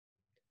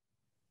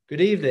Good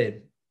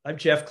evening. I'm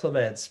Jeff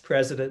Clements,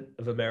 President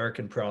of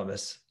American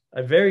Promise.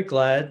 I'm very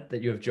glad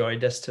that you have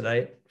joined us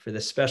tonight for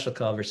this special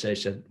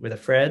conversation with a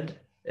friend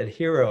and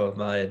hero of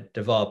mine,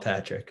 Deval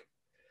Patrick.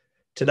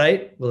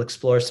 Tonight, we'll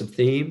explore some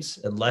themes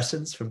and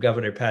lessons from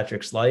Governor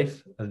Patrick's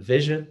life of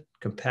vision,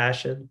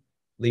 compassion,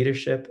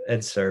 leadership,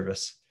 and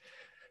service.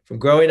 From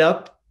growing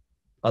up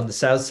on the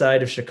south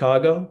side of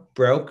Chicago,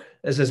 broke,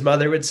 as his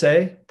mother would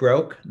say,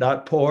 broke,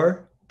 not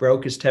poor,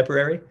 broke is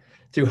temporary,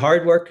 through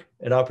hard work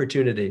and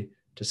opportunity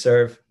to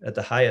serve at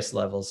the highest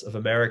levels of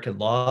American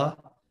law,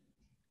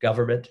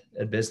 government,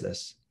 and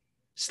business.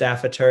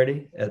 Staff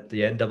attorney at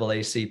the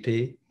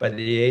NAACP, by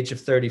the age of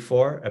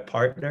 34, a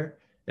partner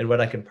in what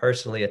I can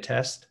personally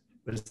attest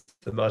was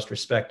the most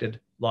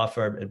respected law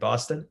firm in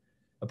Boston,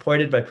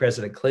 appointed by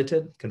President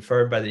Clinton,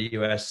 confirmed by the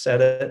US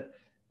Senate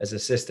as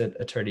Assistant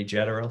Attorney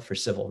General for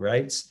Civil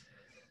Rights,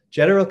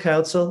 General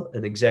Counsel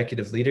and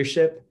Executive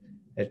Leadership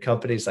at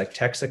companies like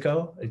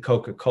Texaco and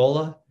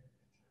Coca-Cola,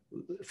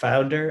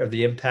 founder of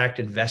the Impact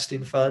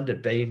Investing Fund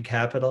at Bain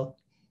Capital,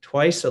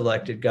 twice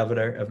elected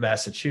governor of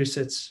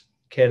Massachusetts,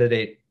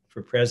 candidate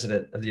for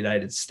president of the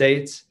United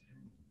States,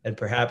 and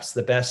perhaps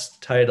the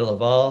best title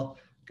of all,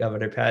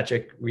 Governor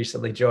Patrick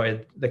recently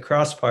joined the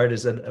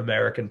cross-partisan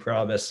American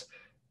Promise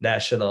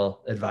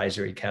National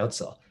Advisory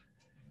Council.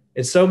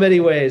 In so many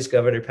ways,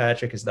 Governor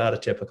Patrick is not a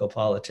typical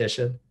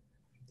politician.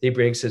 He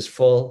brings his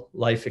full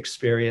life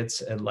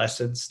experience and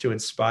lessons to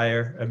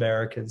inspire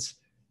Americans.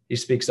 He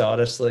speaks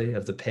honestly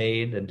of the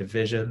pain and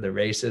division, the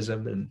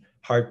racism and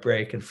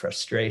heartbreak and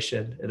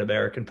frustration in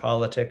American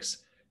politics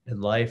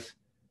and life,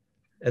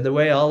 and the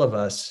way all of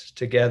us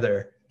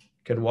together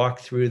can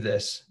walk through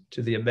this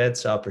to the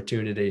immense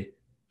opportunity,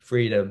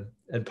 freedom,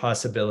 and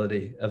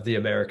possibility of the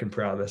American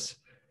promise.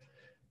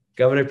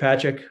 Governor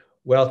Patrick,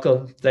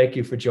 welcome. Thank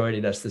you for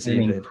joining us this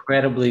evening. An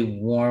incredibly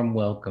warm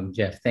welcome,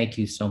 Jeff. Thank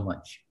you so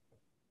much.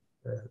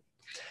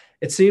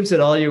 It seems in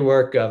all your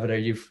work, Governor,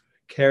 you've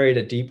carried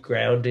a deep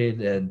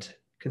grounding and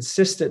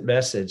consistent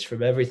message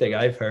from everything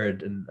I've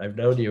heard, and I've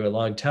known you a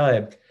long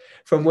time,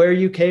 from where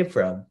you came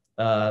from.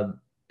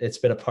 It's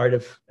been a part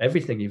of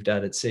everything you've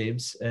done, it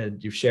seems,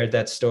 and you've shared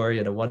that story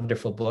in a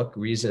wonderful book,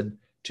 Reason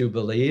to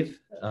Believe.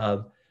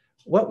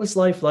 What was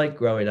life like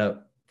growing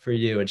up for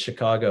you in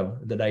Chicago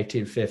in the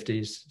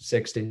 1950s,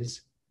 60s?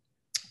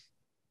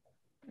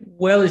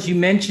 Well, as you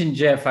mentioned,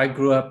 Jeff, I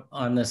grew up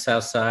on the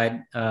south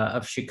side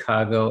of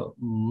Chicago,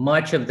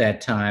 much of that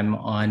time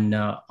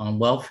on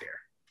welfare.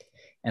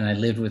 And I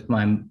lived with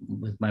my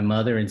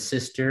mother and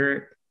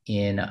sister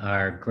in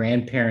our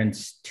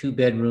grandparents'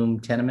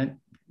 two-bedroom tenement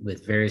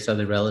with various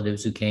other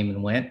relatives who came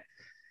and went.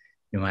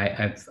 You know,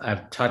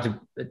 I've told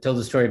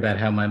the story about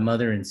how my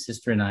mother and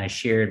sister and I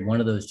shared one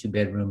of those two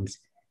bedrooms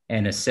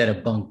and a set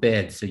of bunk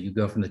beds. So you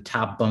go from the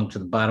top bunk to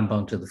the bottom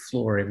bunk to the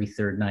floor every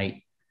third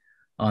night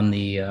on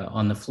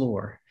the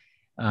floor.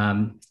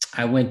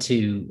 I went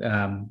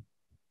to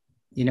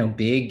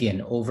big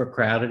and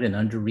overcrowded and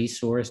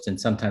under-resourced and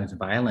sometimes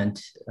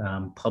violent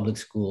public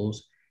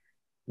schools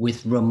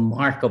with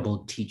remarkable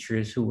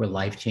teachers who were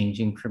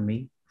life-changing for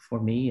me,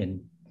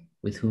 and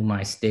with whom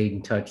I stayed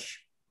in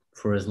touch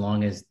for as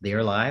long as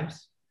their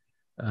lives.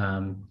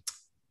 And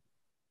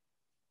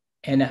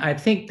I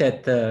think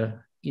that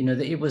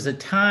it was a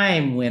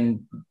time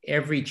when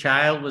every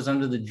child was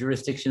under the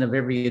jurisdiction of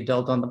every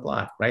adult on the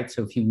block, right?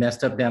 So if you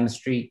messed up down the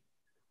street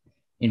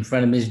in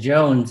front of Ms.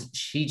 Jones,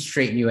 she'd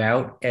straighten you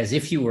out as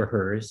if you were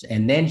hers,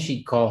 and then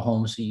she'd call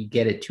home so you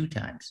get it two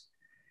times.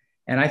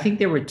 And I think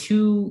there were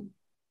two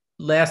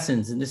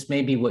lessons, and this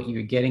may be what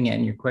you're getting at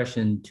in your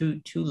question,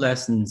 two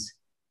lessons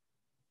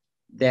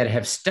that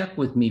have stuck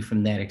with me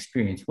from that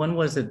experience. One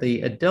was that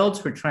the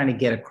adults were trying to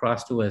get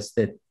across to us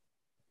that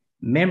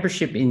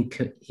membership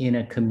in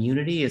a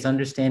community is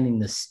understanding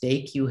the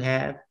stake you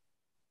have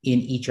in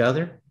each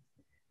other,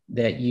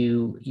 that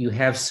you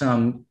have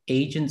some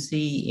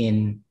agency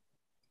in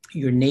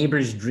your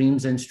neighbor's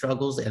dreams and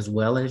struggles as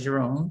well as your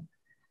own.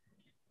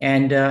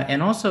 And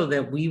also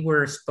that we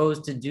were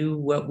supposed to do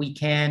what we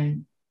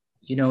can,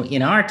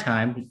 in our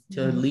time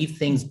to leave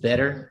things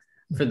better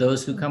for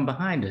those who come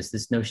behind us,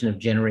 this notion of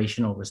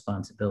generational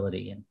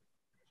responsibility. And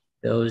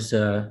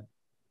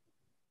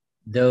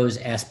those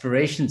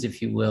aspirations,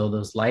 if you will,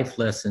 those life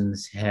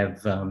lessons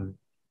have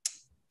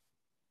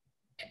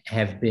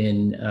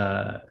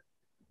been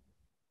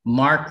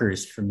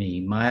markers for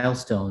me,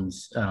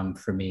 milestones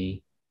for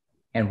me,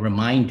 and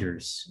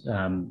reminders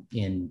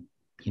in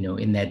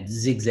that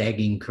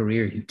zigzagging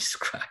career you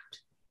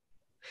described.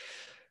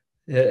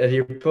 Yeah, and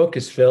your book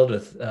is filled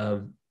with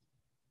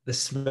the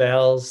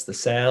smells, the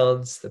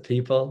sounds, the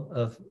people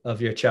of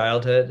your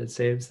childhood. It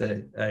seems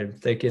that I'm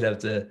thinking of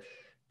the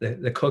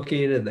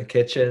cooking in the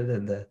kitchen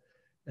and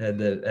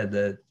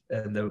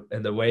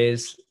the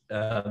ways.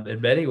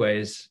 In many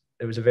ways,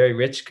 it was a very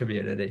rich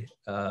community,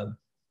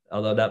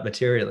 although not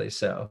materially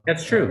so.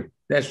 That's true.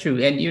 That's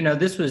true.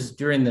 And this was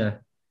during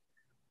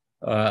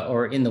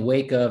or in the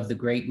wake of the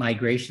Great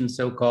Migration,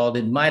 so-called.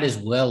 It might as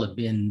well have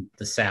been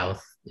the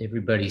South.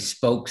 Everybody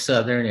spoke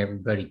Southern.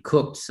 Everybody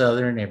cooked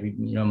Southern.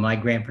 My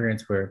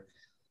grandparents were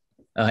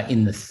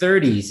in the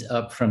 30s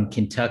up from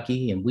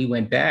Kentucky, and we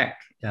went back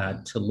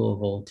to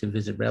Louisville to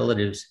visit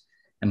relatives.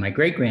 And my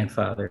great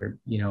grandfather,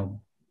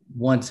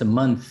 once a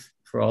month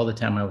for all the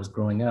time I was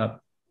growing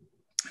up.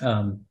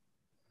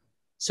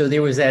 So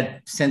there was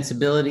that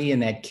sensibility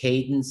and that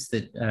cadence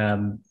that,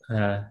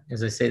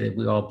 as I say, that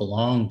we all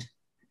belonged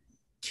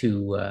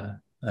to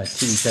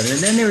each other. And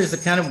then there was a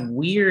kind of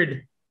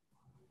weird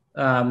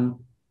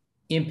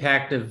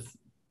impact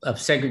of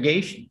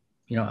segregation.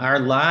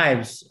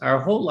 Our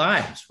whole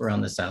lives were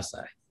on the South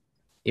Side.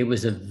 It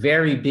was a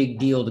very big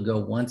deal to go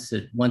once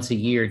a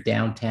year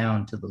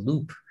downtown to the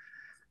Loop,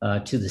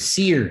 to the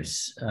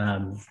Sears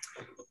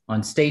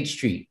on State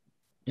Street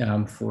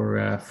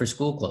for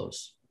school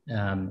clothes.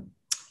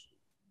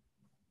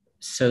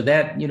 So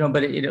that,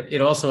 but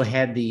it also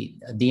had the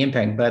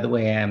impact. By the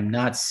way, I'm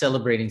not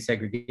celebrating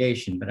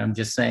segregation, but I'm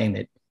just saying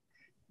that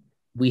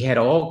we had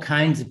all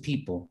kinds of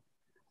people,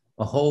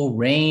 a whole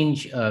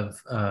range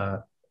of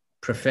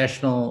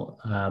professional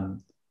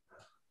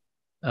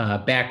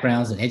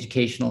backgrounds and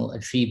educational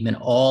achievement,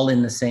 all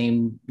in the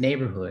same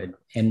neighborhood.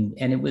 And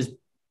it was,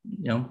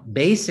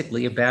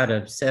 basically about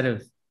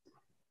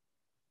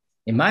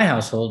in my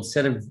household, a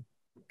set of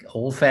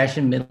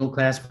old-fashioned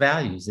middle-class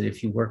values that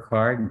if you work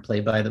hard and play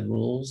by the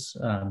rules,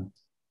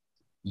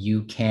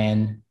 you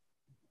can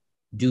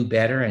do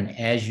better. And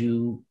as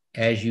you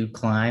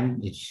climb,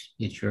 it's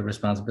your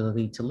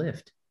responsibility to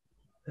lift.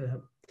 Yeah.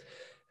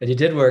 And you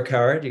did work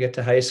hard. You get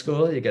to high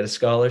school, you get a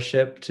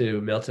scholarship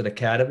to Milton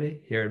Academy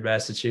here in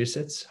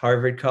Massachusetts,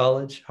 Harvard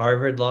College,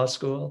 Harvard Law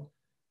School.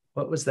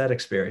 What was that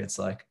experience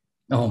like?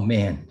 Oh,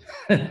 man.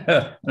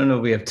 I don't know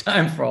if we have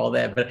time for all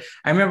that, but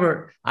I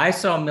remember I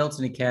saw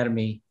Milton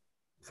Academy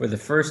for the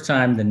first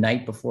time the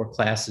night before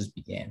classes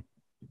began.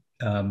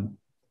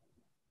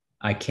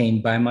 I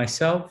came by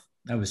myself.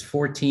 I was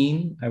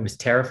 14. I was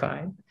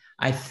terrified.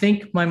 I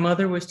think my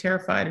mother was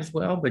terrified as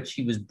well, but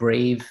she was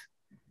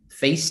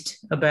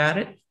brave-faced about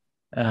it.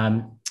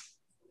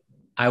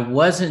 I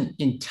wasn't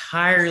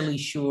entirely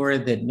sure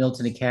that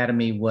Milton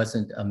Academy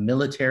wasn't a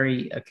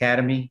military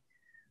academy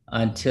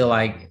until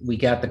we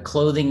got the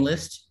clothing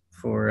list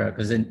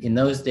because in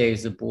those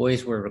days, the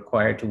boys were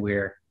required to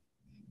wear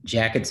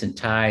jackets and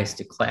ties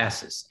to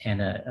classes.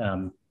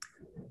 And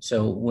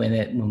so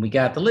when we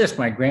got the list,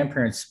 my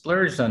grandparents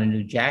splurged on a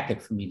new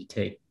jacket for me to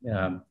take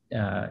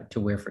to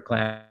wear for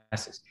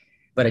classes.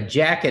 But a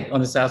jacket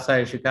on the South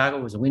Side of Chicago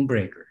was a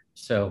windbreaker.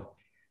 So,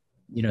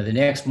 the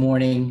next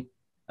morning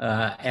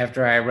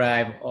after I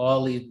arrived,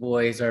 all these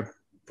boys are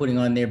putting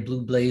on their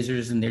blue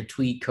blazers and their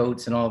tweed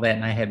coats and all that.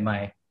 And I had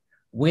my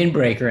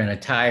windbreaker and a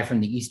tie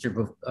from the Easter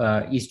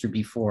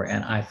before.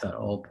 And I thought,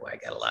 oh boy, I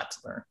got a lot to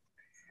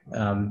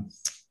learn.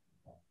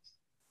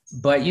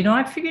 But,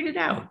 I figured it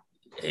out.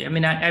 I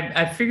mean,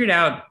 I figured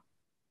out,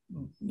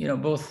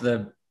 both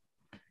the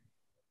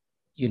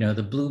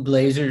blue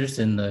blazers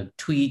and the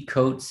tweed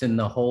coats and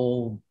the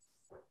whole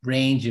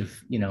range of,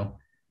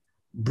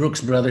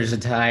 Brooks Brothers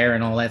attire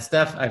and all that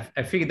stuff.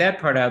 I figured that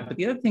part out. But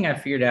the other thing I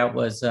figured out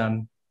was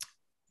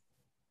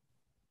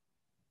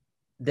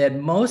that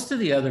most of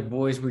the other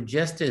boys were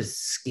just as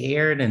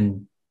scared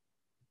and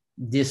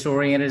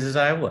disoriented as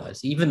I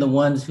was, even the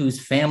ones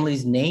whose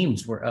families'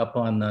 names were up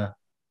on the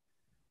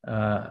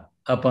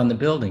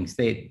buildings.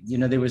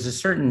 There was a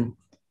certain,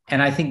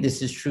 and I think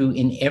this is true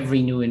in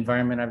every new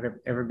environment I've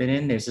ever been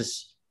in. There's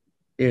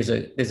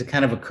a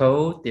kind of a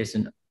code.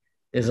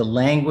 There's a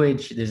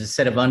language. There's a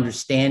set of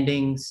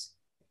understandings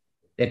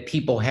that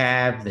people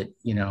have that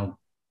you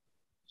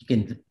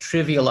can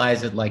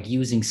trivialize it, like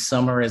using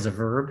summer as a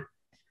verb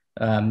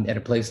at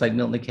a place like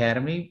Milton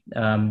Academy.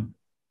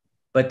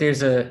 But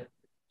there's a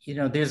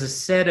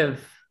set of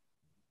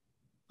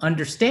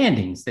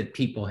understandings that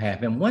people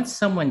have. And once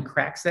someone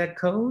cracks that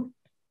code,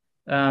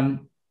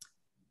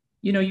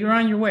 you're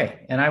on your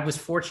way. And I was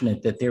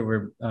fortunate that there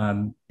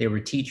were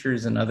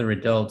teachers and other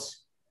adults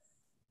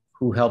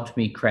who helped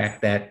me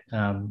crack that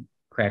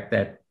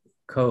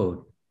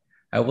code.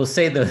 I will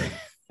say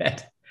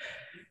that,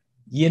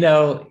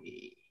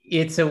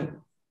 it's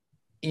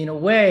in a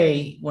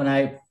way, when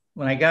I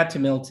got to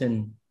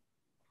Milton,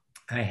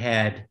 I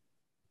had,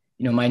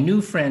 my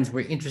new friends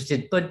were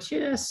interested, but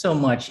just so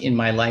much in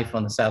my life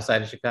on the South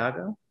Side of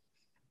Chicago.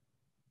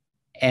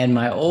 And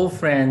my old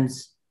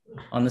friends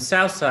on the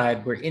South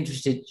Side were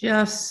interested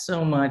just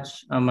so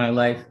much about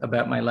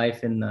my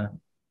life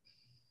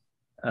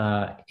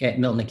at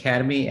Milton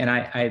Academy. And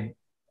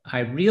I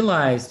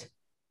realized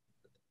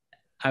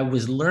I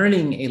was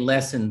learning a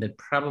lesson that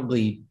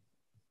probably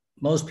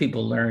most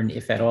people learn,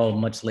 if at all,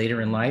 much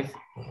later in life,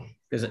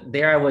 because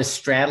there I was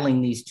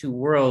straddling these two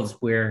worlds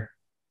where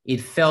it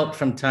felt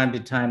from time to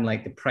time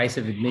like the price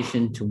of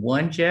admission to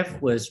one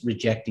Jeff was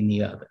rejecting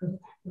the other.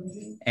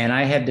 And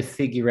I had to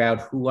figure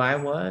out who I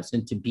was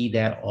and to be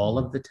that all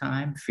of the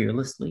time,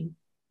 fearlessly,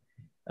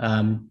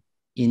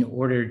 in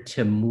order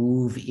to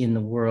move in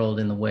the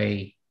world in the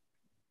way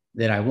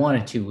that I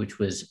wanted to, which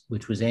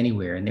was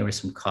anywhere. And there was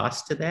some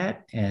cost to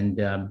that. And,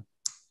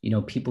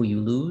 people you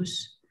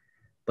lose,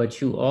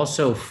 but you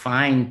also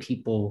find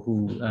people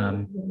who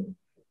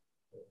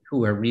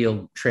who are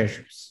real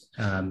treasures,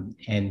 and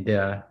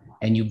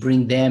you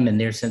bring them and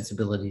their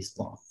sensibilities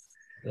along.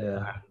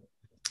 Yeah.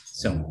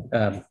 So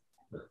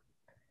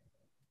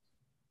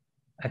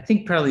I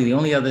think probably the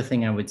only other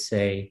thing I would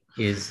say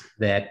is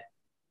that,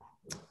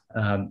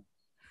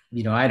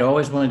 I'd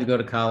always wanted to go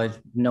to college.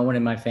 No one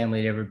in my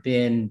family had ever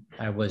been.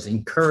 I was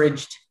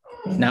encouraged,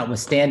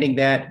 notwithstanding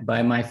that,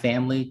 by my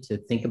family to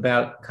think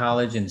about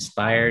college and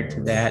aspired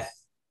to that.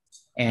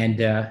 And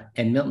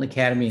Milton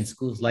Academy and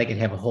schools like it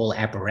have a whole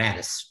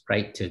apparatus,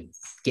 right, to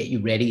get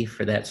you ready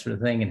for that sort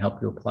of thing and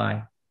help you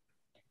apply.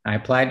 I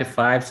applied to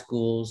 5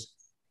 schools.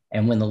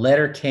 And when the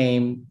letter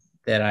came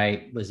that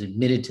I was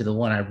admitted to the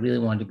one I really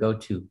wanted to go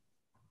to,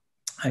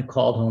 I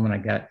called home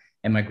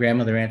and my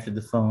grandmother answered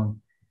the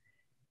phone.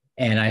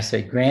 And I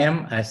said,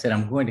 Graham,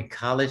 I'm going to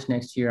college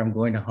next year. I'm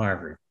going to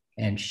Harvard.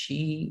 And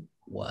she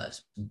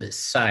was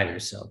beside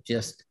herself,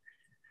 just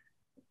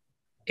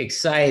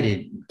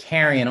excited,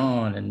 carrying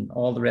on and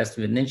all the rest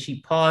of it. And then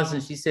she paused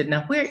and she said,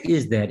 now, where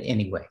is that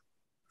anyway?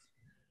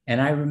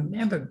 And I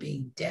remember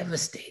being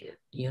devastated,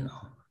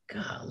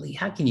 golly,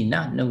 how can you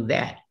not know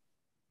that?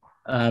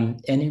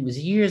 And it was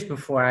years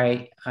before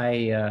I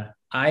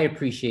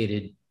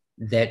appreciated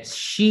that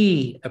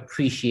she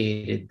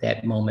appreciated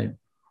that moment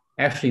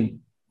actually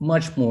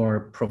much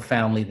more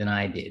profoundly than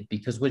I did,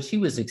 because what she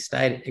was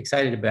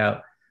excited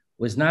about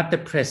was not the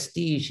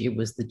prestige, it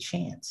was the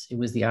chance, it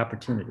was the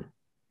opportunity.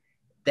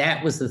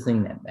 That was the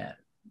thing that mattered.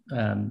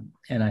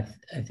 And I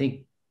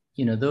think,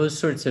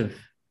 those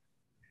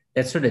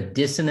that sort of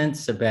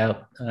dissonance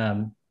about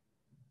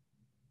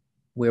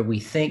where we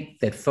think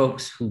that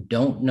folks who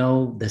don't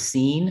know the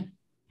scene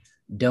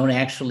don't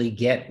actually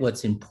get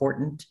what's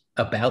important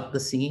about the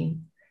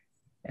scene.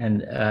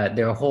 And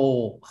there are a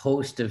whole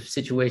host of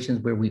situations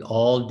where we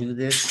all do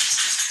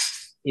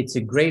this. It's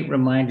a great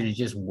reminder to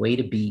just wait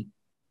a beat,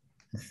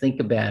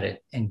 think about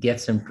it, and get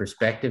some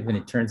perspective. And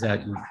it turns out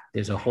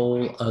there's a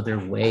whole other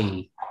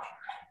way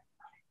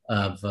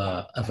of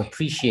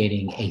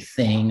appreciating a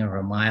thing or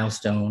a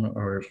milestone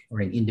or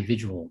an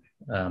individual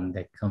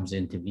that comes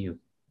into view.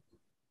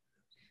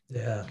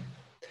 Yeah.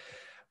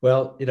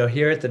 Well,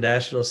 here at the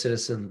National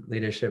Citizen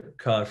Leadership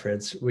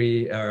Conference,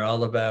 we are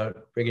all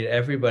about bringing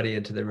everybody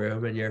into the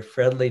room, and your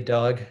friendly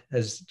dog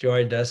has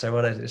joined us. I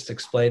want to just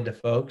explain to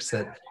folks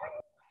that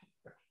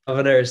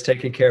Governor is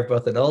taking care of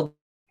both an old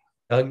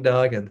young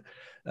dog and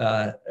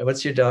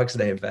what's your dog's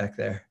name back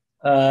there?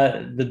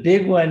 The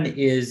big one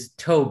is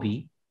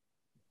Toby,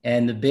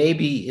 and the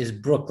baby is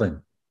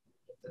Brooklyn.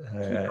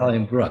 We call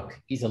him Brooke.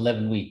 He's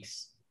 11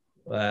 weeks.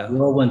 Wow. The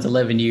old one's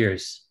 11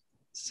 years.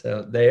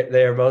 So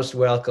they are most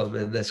welcome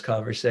in this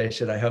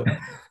conversation. I hope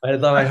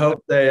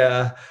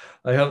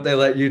they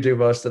let you do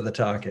most of the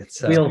talking.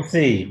 So.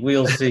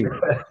 We'll see.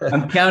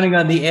 I'm counting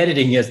on the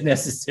editing as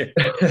necessary.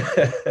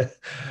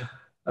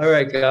 All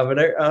right,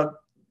 Governor.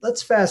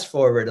 Let's fast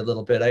forward a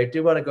little bit. I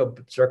do want to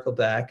circle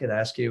back and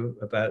ask you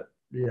about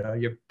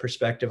your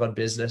perspective on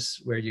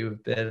business, where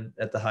you've been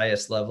at the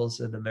highest levels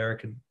in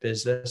American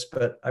business.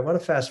 But I want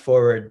to fast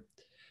forward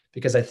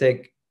because I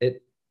think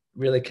it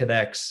really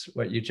connects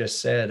what you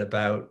just said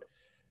about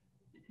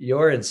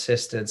your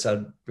insistence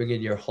on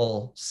bringing your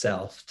whole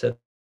self, to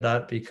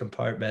not be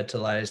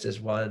compartmentalized as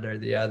one or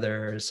the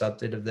other or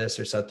something of this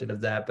or something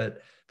of that,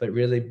 but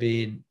really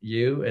being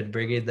you and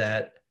bringing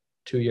that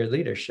to your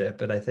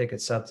leadership. And I think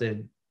it's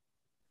something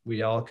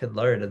we all can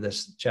learn in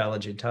this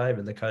challenging time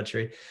in the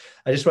country.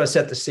 I just want to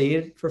set the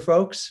scene for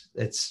folks.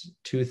 It's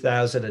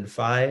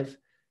 2005.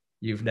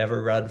 You've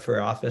never run for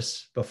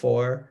office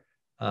before.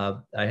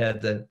 I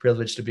had the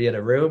privilege to be in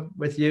a room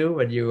with you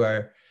when you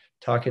are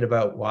talking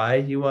about why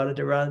you wanted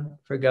to run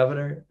for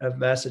governor of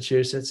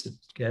Massachusetts.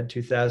 Again,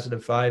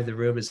 2005, the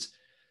room is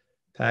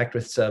packed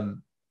with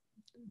some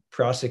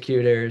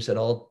prosecutors and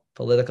old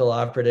political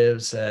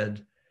operatives.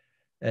 And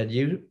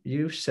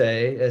you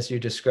say, as you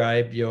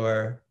describe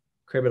your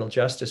criminal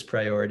justice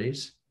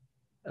priorities,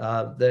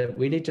 that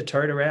we need to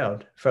turn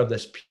around from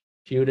this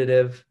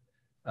punitive,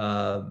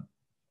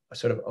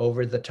 sort of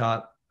over the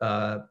top,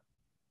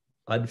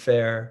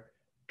 unfair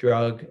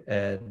drug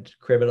and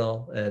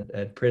criminal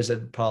and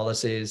prison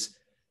policies,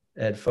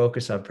 and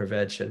focus on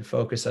prevention,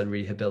 focus on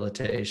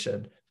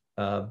rehabilitation.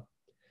 Now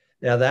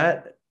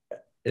that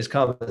is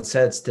common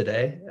sense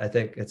today. I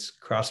think it's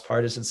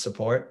cross-partisan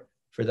support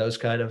for those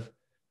kind of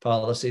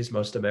policies.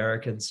 Most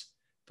Americans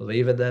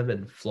believe in them.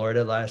 In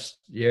Florida last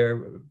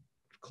year,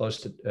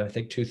 close to, I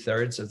think,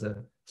 2/3 of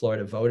the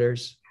Florida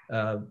voters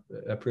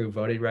approved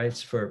voting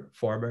rights for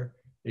former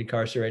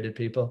incarcerated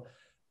people.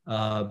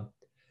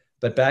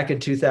 But back in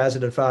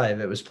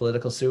 2005, it was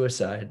political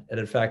suicide. And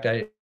in fact,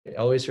 I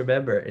always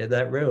remember in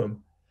that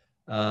room,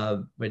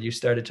 when you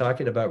started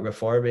talking about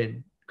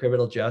reforming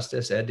criminal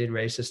justice, ending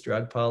racist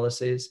drug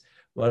policies,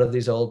 one of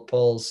these old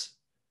polls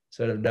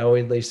sort of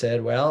knowingly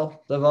said,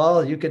 well,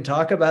 Deval, you can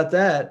talk about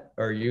that,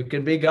 or you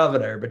can be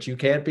governor, but you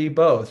can't be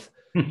both.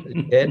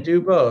 You can't do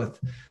both.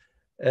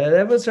 And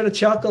everyone sort of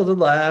chuckled and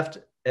laughed.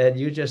 And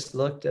you just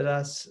looked at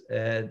us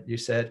and you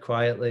said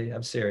quietly,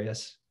 I'm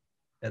serious.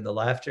 And the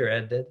laughter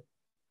ended.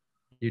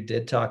 you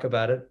did talk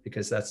about it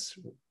because that's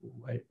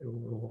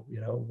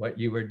what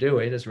you were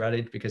doing is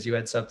running because you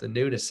had something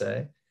new to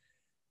say,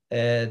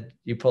 and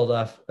you pulled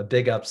off a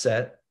big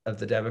upset of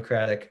the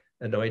Democratic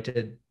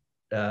anointed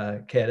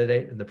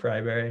candidate in the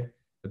primary,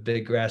 a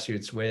big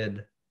grassroots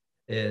win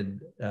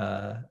in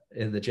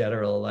the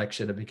general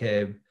election, and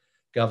became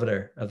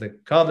governor of the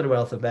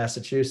Commonwealth of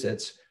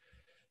Massachusetts.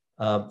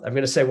 I'm going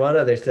to say one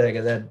other thing,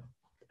 and then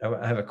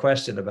I have a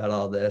question about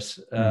all this.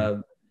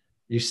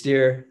 You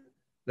steer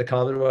the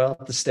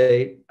Commonwealth, the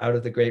state, out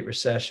of the Great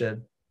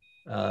Recession.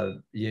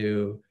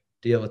 You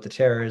deal with the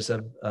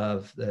terrorism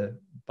of the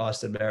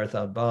Boston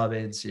Marathon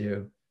bombings.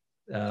 You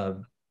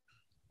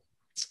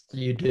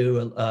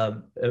do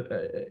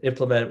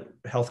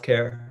implement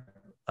healthcare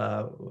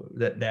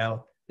that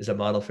now is a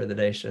model for the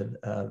nation,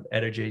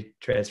 energy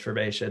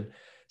transformation,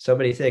 so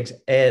many things.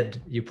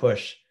 And you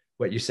push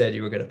what you said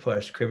you were going to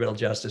push: criminal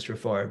justice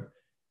reform,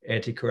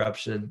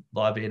 anti-corruption,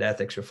 lobbying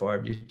ethics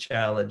reform. You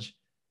challenge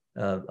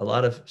a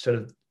lot of sort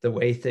of the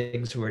way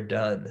things were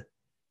done.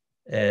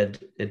 And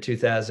in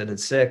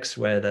 2006,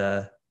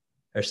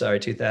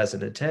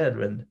 2010,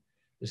 when it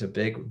was a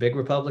big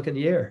Republican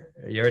year,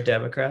 you're a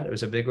Democrat, it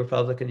was a big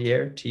Republican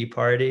year, Tea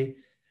Party,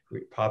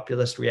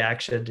 populist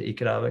reaction to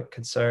economic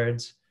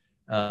concerns.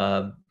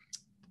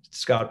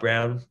 Scott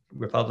Brown,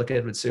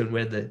 Republican, would soon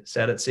win the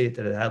Senate seat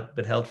that had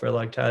been held for a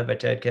long time by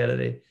Ted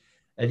Kennedy.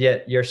 And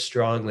yet you're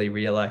strongly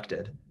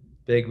reelected.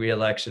 Big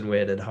reelection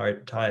win in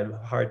hard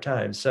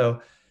times.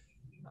 So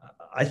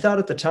I thought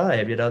at the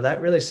time,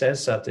 that really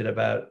says something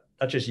about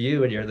not just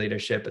you and your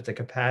leadership, but the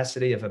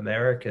capacity of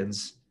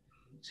Americans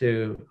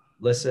to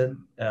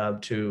listen,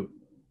 to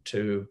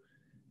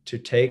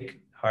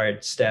take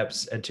hard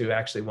steps, and to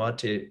actually want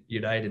to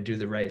unite and do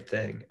the right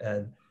thing.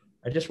 And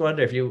I just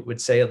wonder if you would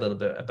say a little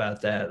bit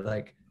about that.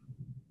 Like,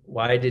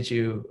 why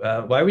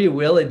were you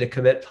willing to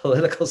commit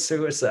political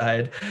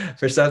suicide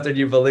for something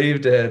you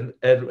believed in?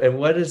 And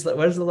what is the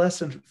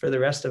lesson for the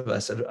rest of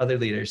us and other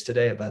leaders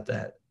today about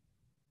that?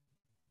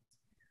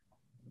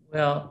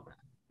 Well,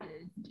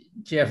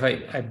 Jeff,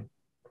 I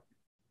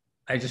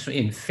just,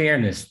 in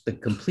fairness, the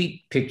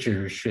complete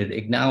picture should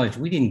acknowledge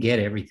we didn't get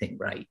everything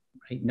right?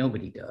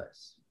 Nobody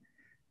does.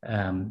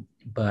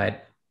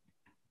 But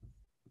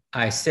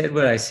I said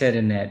what I said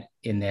in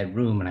that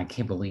room, and I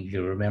can't believe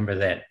you remember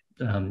that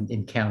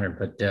encounter.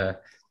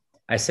 But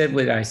I said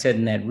what I said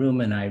in that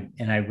room, and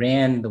I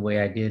ran the way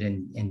I did,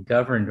 and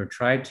governed, or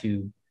tried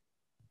to,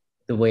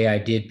 the way I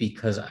did,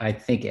 because I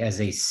think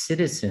as a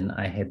citizen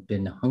I had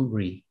been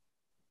hungry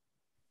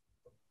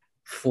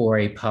for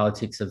a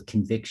politics of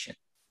conviction.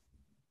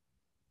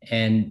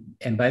 And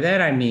by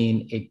that I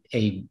mean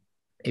a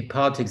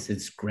politics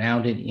that's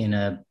grounded in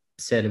a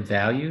set of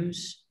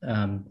values.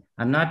 I'm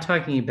not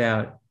talking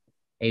about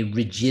a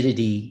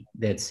rigidity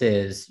that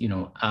says,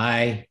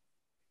 I,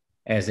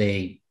 as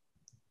an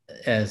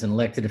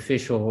elected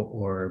official,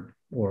 or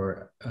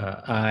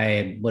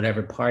I,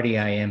 whatever party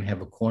I am,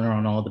 have a corner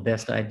on all the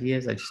best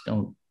ideas. I just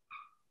don't.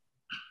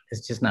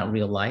 It's just not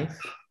real life.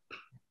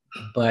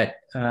 But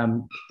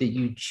that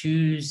you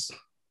choose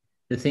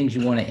the things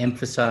you want to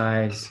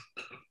emphasize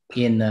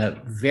in the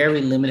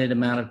very limited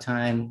amount of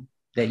time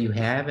that you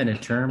have in a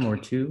term or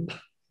two.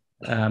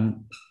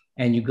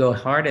 And you go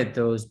hard at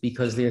those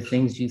because they're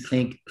things you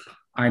think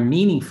are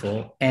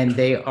meaningful. And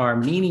they are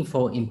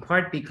meaningful in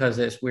part because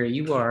that's where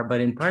you are,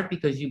 but in part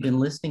because you've been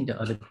listening to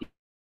other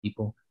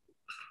people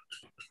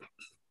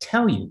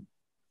tell you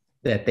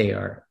that they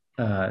are.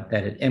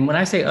 And when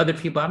I say other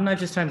people, I'm not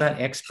just talking about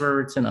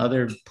experts and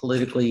other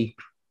politically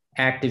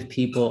active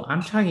people.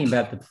 I'm talking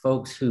about the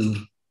folks who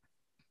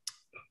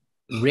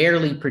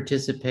rarely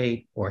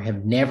participate or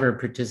have never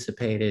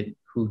participated,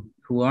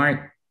 who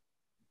aren't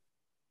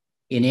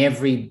in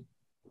every,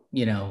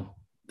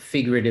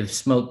 figurative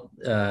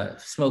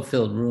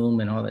smoke-filled room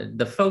and all that.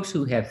 The folks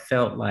who have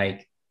felt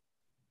like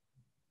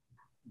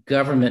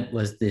government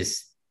was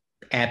this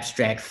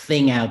abstract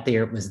thing out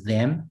there, it was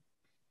them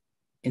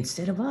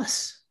instead of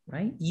us.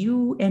 Right?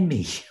 You and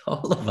me,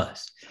 all of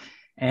us.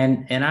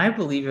 And I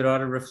believe it ought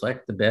to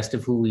reflect the best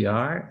of who we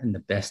are and the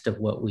best of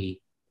what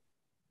we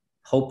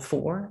hope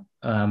for.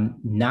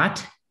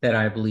 Not that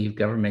I believe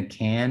government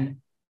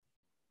can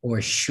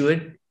or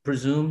should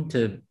presume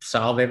to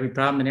solve every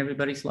problem in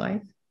everybody's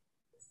life.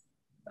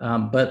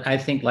 But I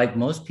think, like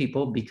most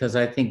people, because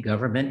I think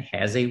government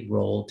has a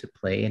role to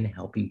play in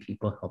helping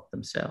people help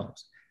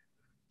themselves.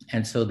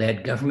 And so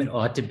that government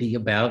ought to be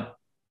about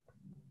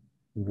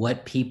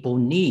what people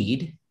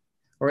need,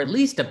 or at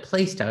least a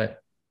place to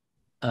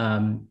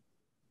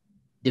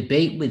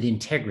debate with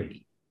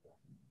integrity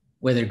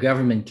whether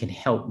government can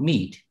help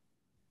meet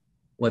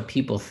what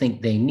people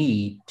think they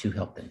need to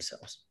help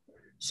themselves.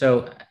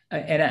 So,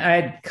 and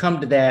I'd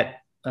come to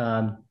that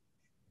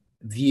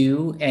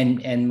view,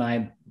 and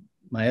my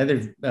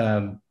other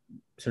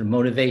sort of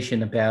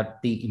motivation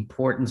about the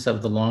importance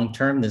of the long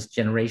term, this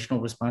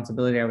generational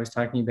responsibility I was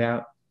talking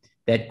about,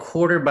 that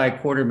quarter by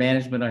quarter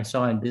management I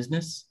saw in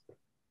business,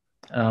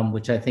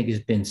 which I think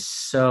has been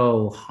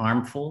so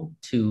harmful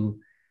to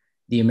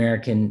the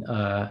American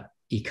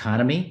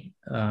economy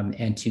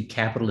and to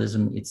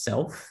capitalism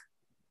itself.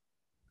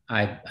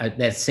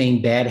 That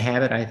same bad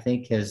habit, I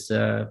think, has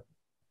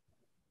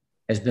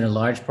been a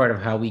large part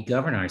of how we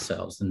govern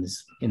ourselves in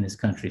this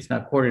country. It's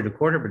not quarter to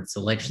quarter, but it's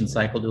election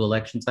cycle to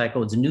election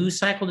cycle. It's news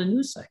cycle to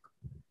news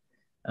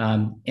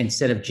cycle,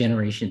 instead of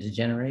generation to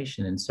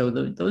generation. And so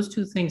those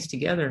two things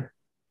together,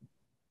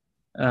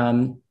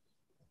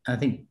 I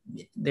think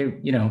they're,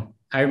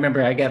 I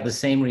remember I got the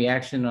same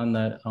reaction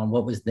on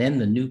what was then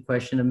the new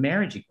question of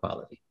marriage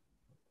equality.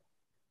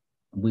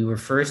 We were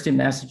first in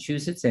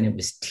Massachusetts and it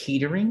was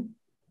teetering.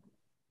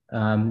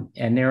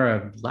 And there are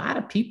a lot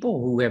of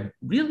people who have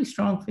really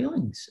strong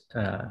feelings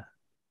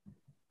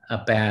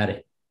about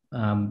it.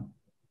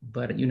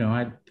 But,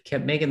 I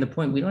kept making the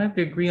point, we don't have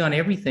to agree on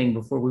everything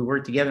before we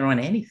work together on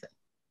anything.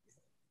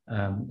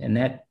 And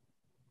that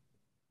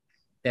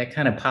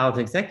kind of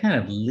politics, that kind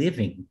of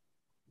living,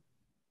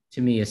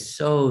 to me, is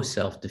so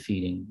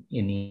self-defeating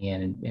in the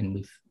end. And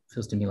it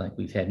feels to me like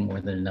we've had more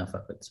than enough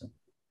of it. So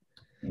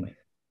anyway.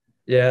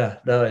 Yeah,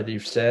 no, and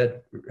you've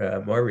said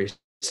more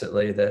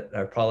recently that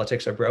our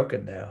politics are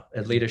broken now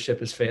and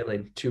leadership is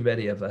failing too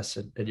many of us,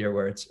 in your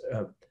words.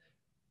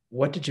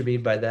 What did you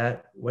mean by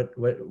that? What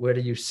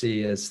do you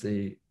see as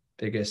the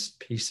biggest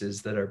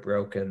pieces that are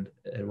broken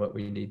and what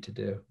we need to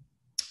do?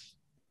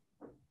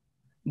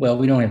 Well,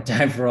 we don't have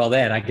time for all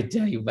that, I could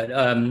tell you, but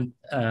yeah,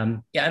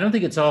 I don't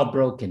think it's all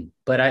broken.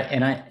 But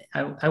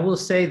I will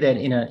say that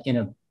in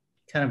a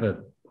kind of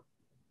a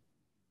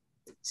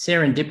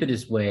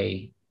serendipitous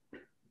way,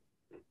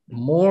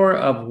 more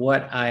of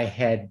what I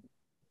had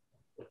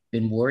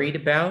been worried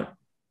about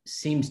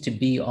seems to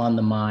be on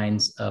the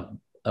minds of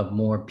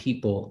more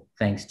people,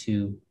 thanks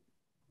to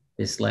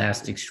this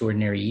last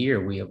extraordinary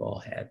year we have all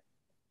had.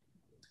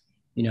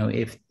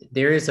 If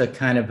there is a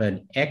kind of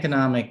an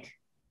economic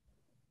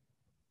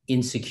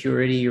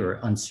insecurity or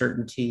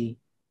uncertainty,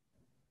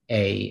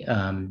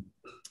 the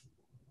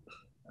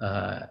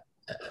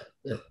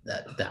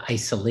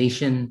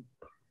isolation,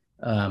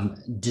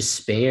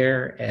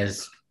 despair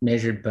as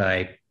measured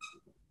by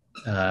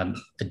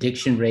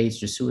addiction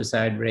rates or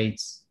suicide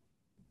rates,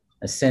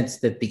 a sense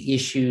that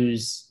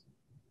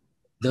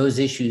those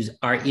issues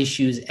are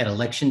issues at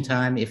election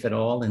time, if at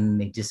all,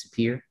 and they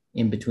disappear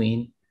in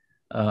between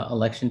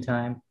election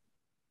time.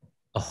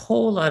 A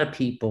whole lot of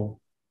people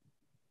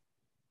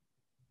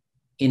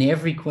in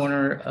every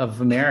corner of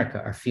America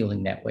are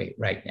feeling that way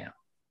right now.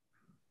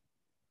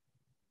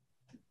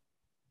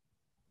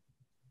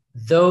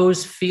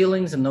 Those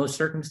feelings and those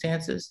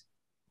circumstances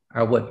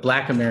are what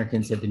Black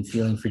Americans have been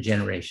feeling for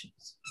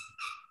generations.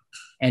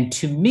 And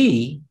to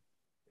me,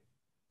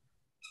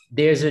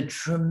 there's a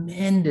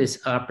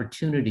tremendous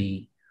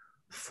opportunity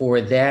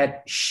for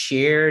that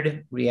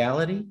shared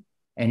reality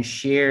and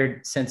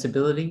shared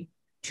sensibility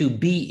to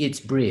be its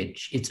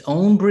bridge, its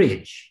own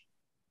bridge,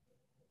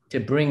 to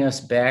bring us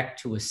back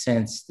to a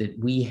sense that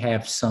we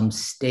have some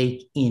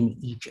stake in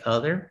each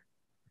other,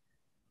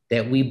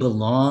 that we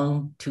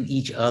belong to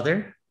each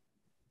other,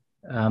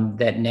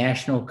 that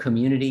national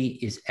community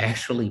is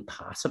actually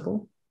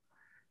possible,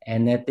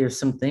 and that there's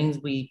some things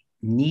we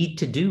need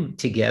to do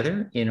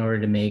together in order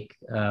to make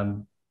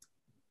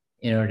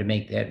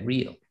that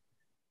real.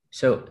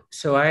 So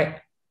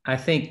I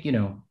think,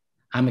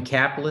 I'm a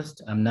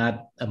capitalist. I'm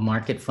not a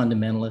market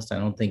fundamentalist. I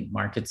don't think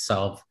markets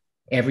solve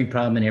every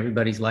problem in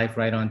everybody's life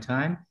right on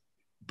time.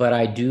 But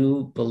I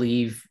do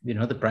believe,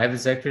 the private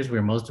sector is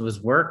where most of us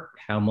work,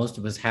 how most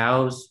of us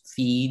house,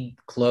 feed,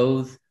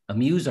 clothe,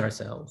 amuse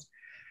ourselves.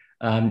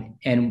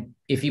 And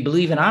if you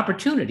believe in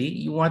opportunity,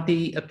 you want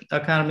the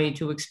economy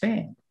to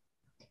expand.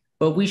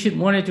 But we should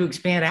want it to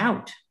expand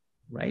out,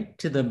 right,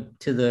 to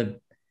the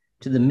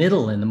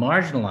middle and the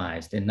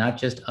marginalized, and not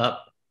just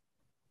up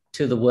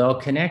to the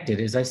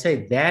well-connected. As I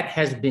say, that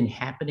has been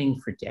happening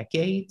for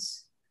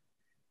decades.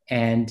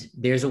 And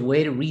there's a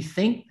way to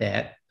rethink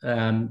that,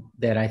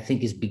 that I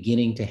think is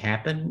beginning to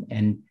happen,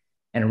 and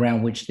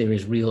around which there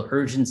is real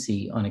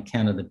urgency on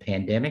account of the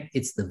pandemic.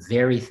 It's the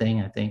very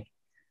thing, I think,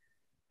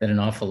 that an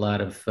awful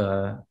lot of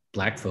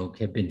Black folk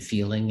have been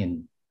feeling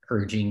and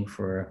urging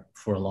for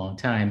a long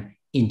time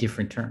in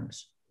different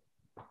terms.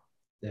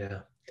 Yeah.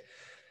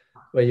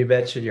 Well, you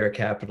mentioned you're a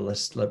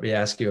capitalist. Let me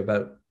ask you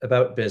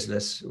about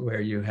business,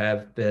 where you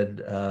have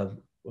been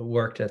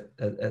worked at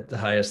the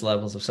highest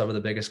levels of some of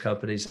the biggest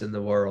companies in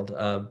the world.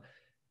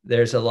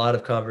 There's a lot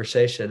of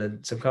conversation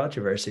and some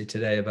controversy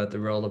today about the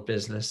role of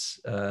business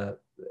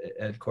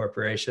and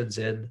corporations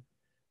in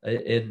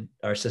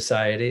our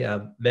society.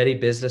 Many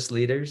business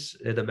leaders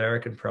in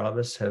American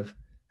Promise have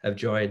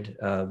joined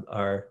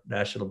our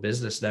national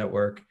business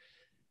network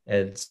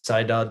and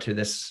signed on to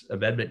this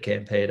amendment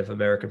campaign of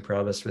American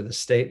Promise with a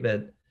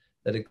statement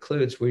that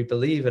includes: we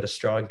believe in a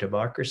strong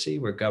democracy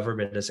where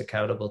government is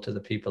accountable to the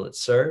people it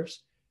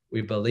serves.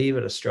 We believe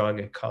in a strong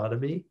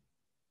economy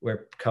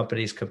where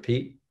companies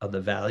compete on the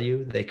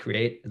value they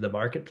create in the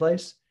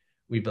marketplace.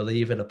 We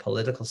believe in a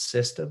political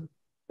system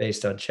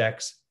based on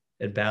checks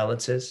and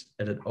balances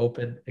and an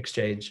open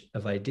exchange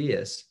of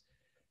ideas.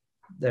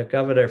 The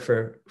governor,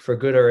 for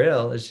good or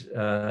ill,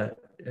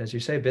 as you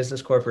say,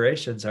 business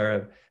corporations are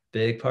a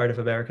big part of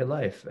American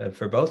life,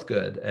 for both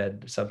good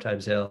and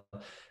sometimes ill.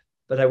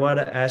 But I want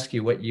to ask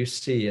you what you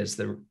see as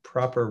the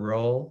proper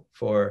role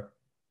for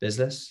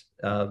business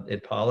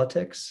in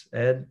politics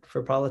and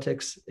for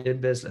politics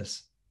in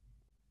business.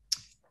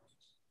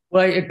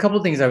 Well, a couple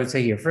of things I would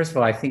say here. First of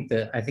all, I think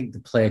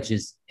the pledge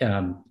is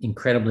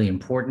incredibly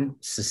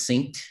important,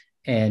 succinct,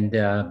 and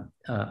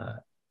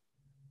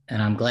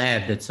I'm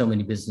glad that so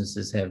many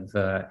businesses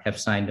have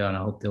signed on. I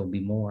hope there will be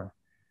more.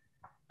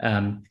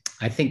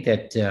 I think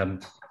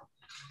that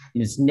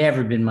it's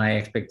never been my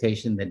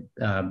expectation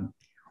that,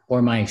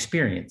 or my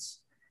experience,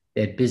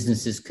 that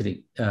businesses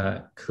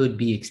could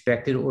be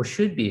expected or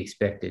should be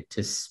expected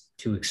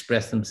to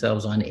express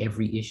themselves on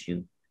every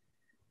issue.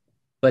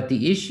 But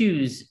the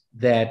issues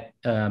that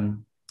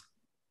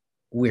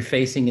we're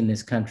facing in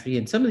this country,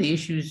 and some of the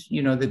issues,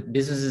 that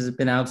businesses have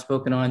been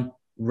outspoken on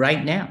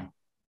right now,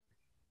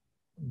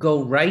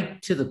 go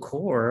right to the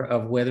core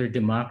of whether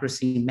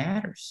democracy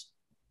matters,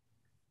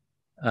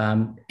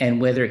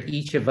 and whether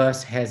each of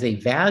us has a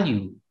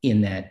value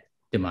in that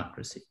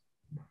democracy.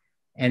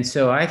 And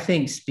so I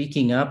think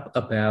speaking up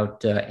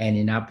about and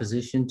in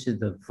opposition to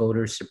the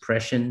voter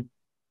suppression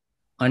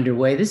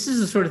underway, this is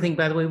the sort of thing,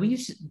 by the way,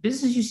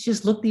 business used to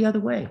just look the other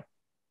way.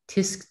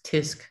 Tisk,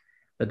 tisk,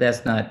 but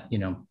that's not,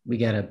 we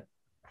got to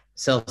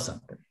sell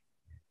something.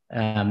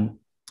 And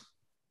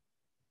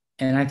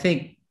I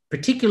think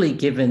particularly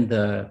given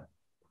the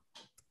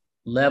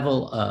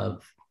level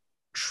of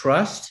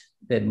trust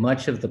that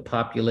much of the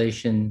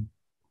population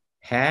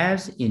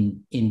has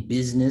in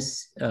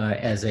business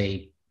as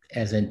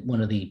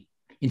one of the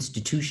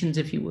institutions,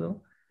 if you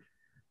will,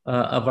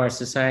 of our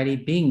society,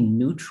 being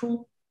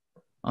neutral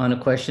on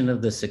a question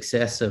of the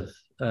success of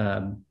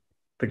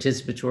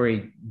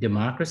participatory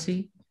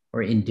democracy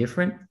or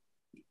indifferent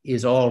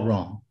is all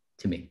wrong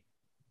to me.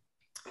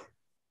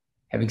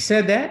 Having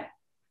said that,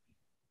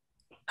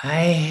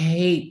 I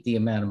hate the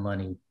amount of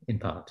money in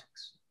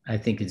politics. I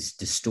think it's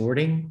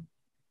distorting.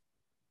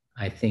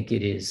 I think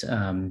it is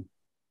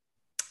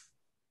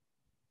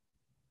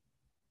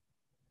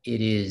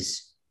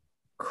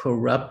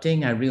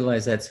corrupting. I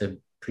realize that's a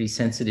pretty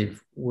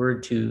sensitive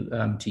word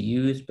to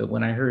use, but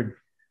when I heard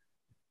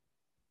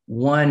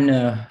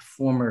one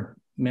former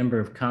member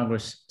of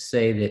Congress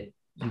say that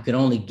you could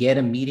only get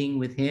a meeting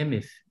with him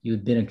if you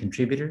had been a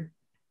contributor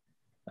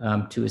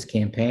to his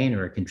campaign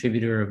or a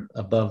contributor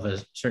above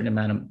a certain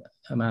amount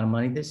of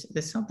money,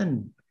 there's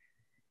something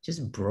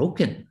just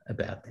broken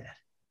about that.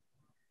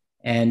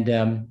 And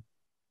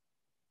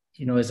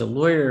as a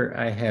lawyer,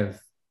 I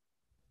have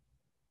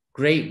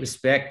great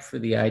respect for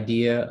the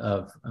idea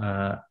of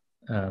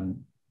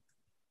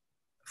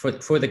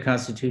for the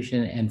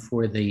Constitution and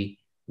for the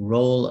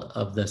role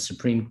of the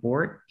Supreme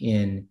Court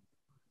in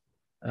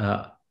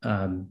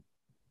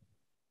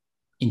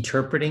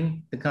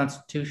interpreting the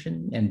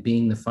Constitution and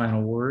being the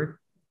final word.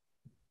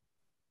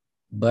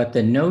 But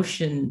the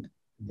notion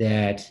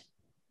that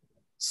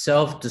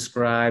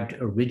self-described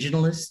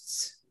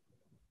originalists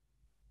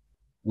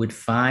would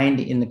find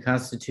in the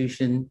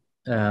Constitution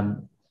that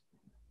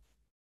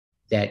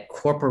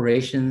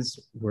corporations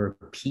were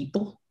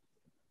people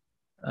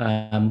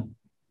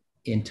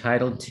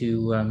entitled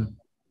to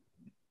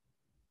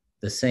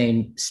the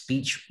same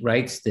speech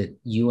rights that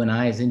you and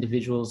I as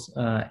individuals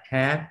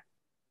have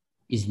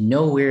is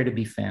nowhere to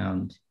be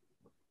found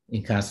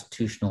in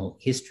constitutional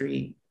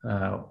history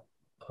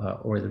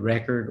or the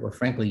record, or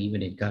frankly,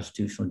 even in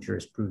constitutional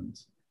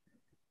jurisprudence.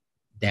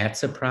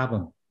 That's a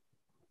problem.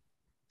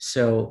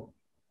 So,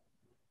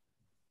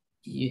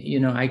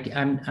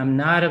 I'm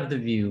not of the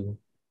view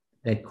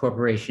that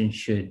corporations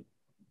should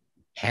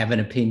have an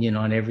opinion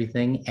on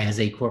everything as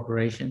a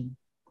corporation.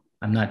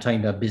 I'm not talking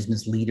about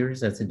business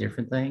leaders, that's a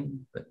different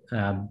thing.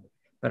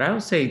 But I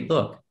would say,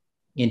 look,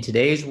 in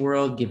today's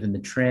world, given the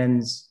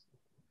trends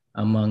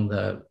among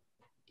the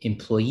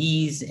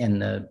employees and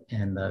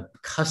the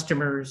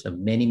customers of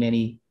many,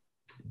 many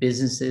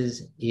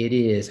businesses, it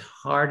is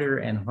harder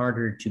and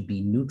harder to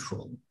be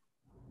neutral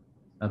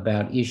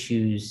about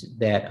issues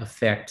that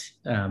affect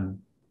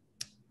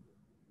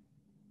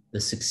the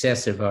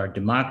success of our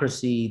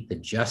democracy, the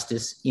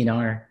justice in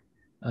our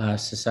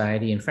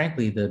society, and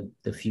frankly,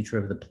 the future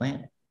of the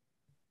planet.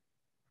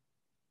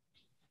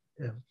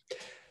 Yeah.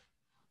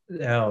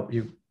 Now,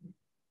 you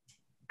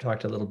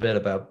talked a little bit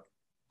about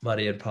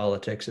money in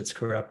politics, its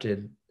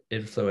corrupted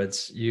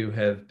influence. You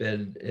have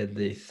been in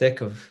the thick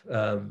of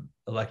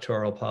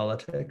electoral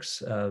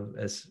politics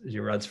as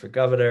you run for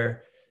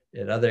governor,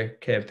 in other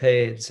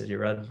campaigns, and you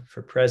run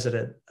for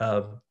president.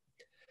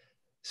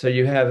 So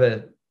you have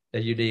a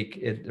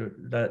unique,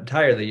 not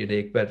entirely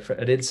unique, but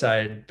an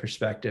inside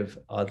perspective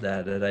on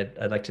that. And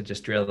I'd like to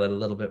just drill in a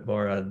little bit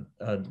more on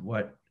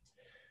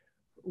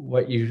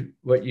what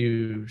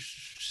you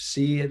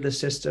see in the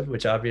system,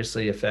 which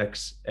obviously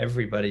affects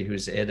everybody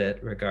who's in it,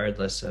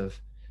 regardless of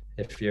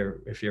if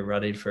you're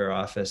running for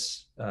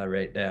office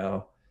right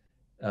now,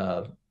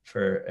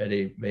 for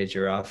any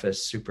major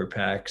office, super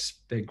PACs,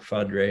 big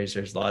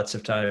fundraisers, lots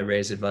of time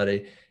raising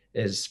money.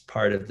 is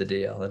part of the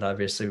deal. And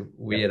obviously,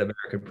 we at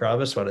American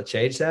Promise want to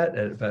change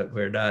that, but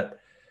we're not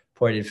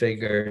pointing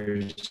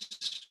fingers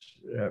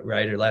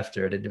right or left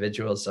or at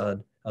individuals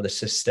on the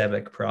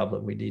systemic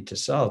problem we need to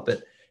solve.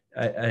 But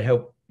I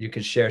hope you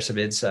could share some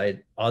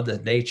insight on the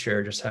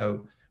nature, just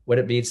how what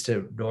it means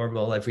to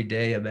normal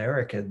everyday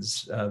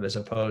Americans, as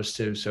opposed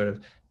to sort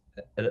of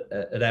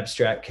an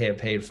abstract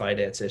campaign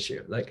finance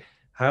issue. Like,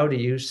 how do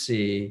you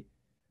see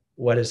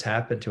what has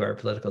happened to our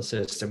political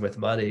system with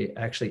money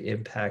actually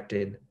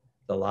impacting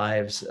the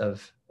lives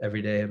of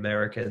everyday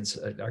Americans,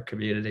 our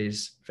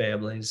communities,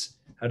 families?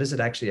 How does it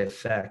actually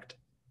affect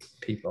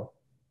people?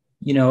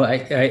 You know,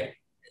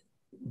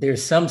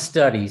 there's some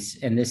studies,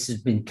 and this has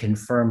been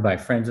confirmed by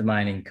friends of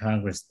mine in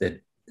Congress,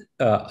 that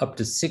up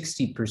to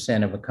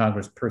 60% of a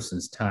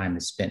congressperson's time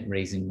is spent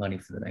raising money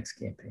for the next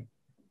campaign,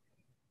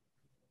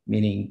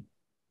 meaning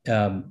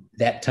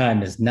that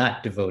time is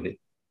not devoted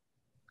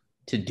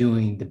to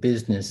doing the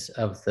business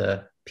of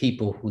the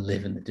people who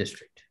live in the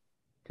district.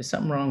 There's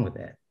something wrong with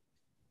that.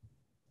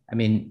 I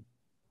mean,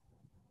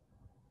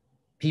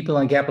 people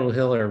on Capitol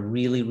Hill are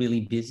really,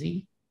 really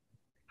busy.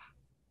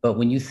 But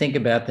when you think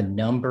about the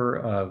number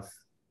of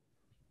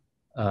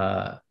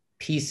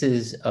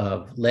pieces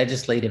of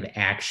legislative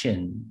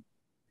action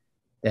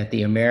that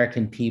the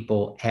American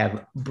people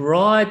have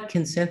broad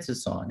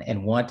consensus on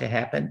and want to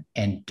happen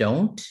and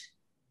don't,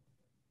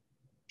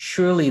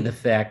 surely the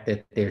fact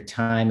that their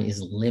time is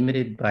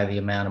limited by the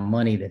amount of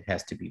money that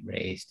has to be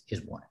raised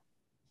is one.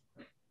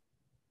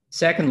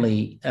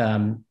 Secondly,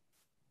 I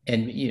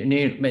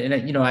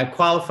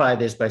qualify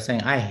this by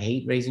saying I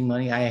hate raising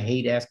money. I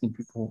hate asking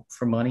people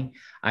for money.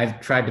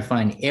 I've tried to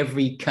find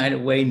every kind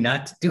of way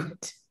not to do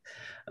it.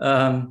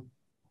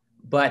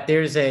 But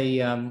there's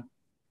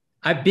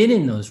I've been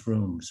in those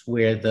rooms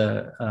where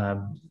the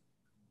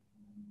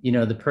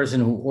person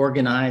who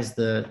organized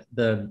the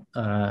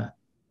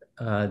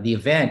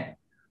event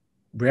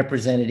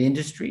represented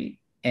industry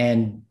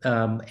and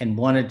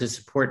wanted to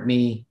support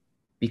me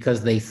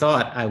because they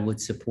thought I would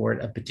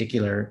support a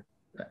particular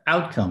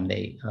outcome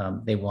they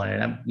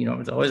wanted. It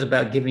was always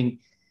about giving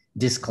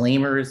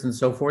disclaimers and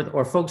so forth,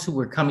 or folks who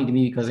were coming to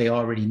me because they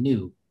already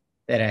knew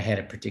that I had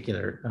a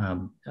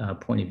particular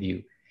point of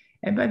view.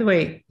 And by the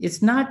way,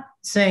 it's not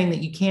saying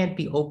that you can't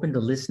be open to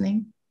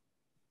listening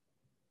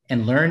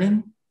and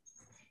learning.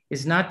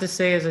 It's not to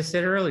say, as I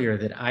said earlier,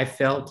 that I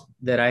felt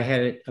that I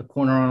had a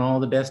corner on all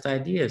the best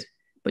ideas,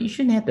 but you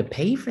shouldn't have to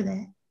pay for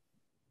that.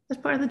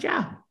 That's part of the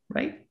job,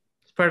 right?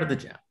 It's part of the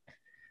job.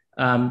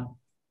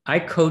 I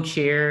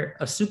co-chair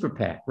a super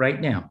PAC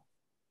right now.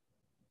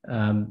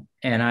 And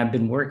I've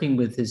been working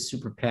with this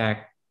super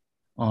PAC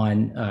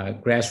on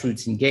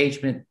grassroots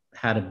engagement,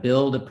 how to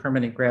build a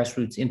permanent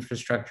grassroots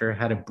infrastructure,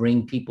 how to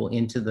bring people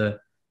into the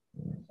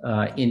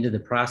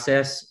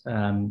process,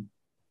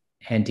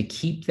 and to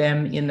keep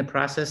them in the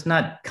process,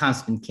 not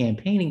constant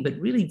campaigning, but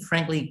really,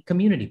 frankly,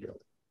 community building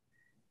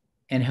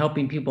and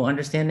helping people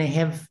understand they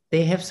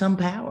have some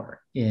power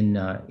in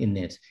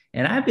this.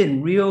 And I've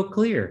been real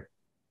clear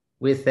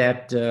with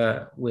that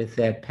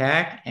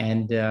PAC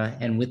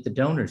and with the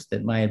donors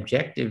that my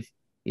objective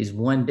is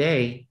one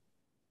day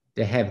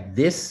to have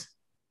this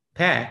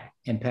PAC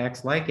and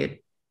PACs like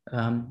it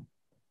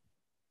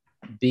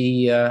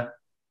be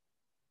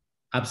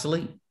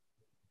obsolete.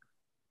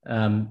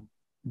 And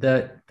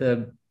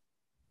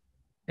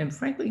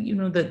frankly,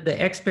 the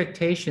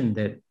expectation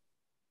that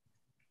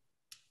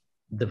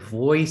the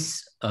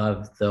voice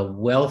of the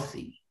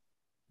wealthy,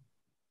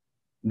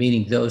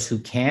 meaning those who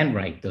can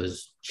write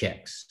those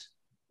checks,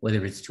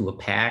 whether it's to a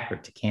PAC or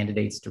to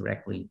candidates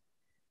directly,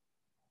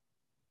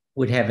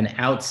 would have an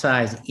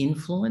outsized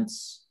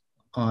influence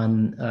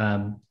on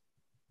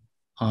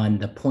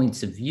the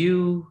points of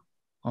view,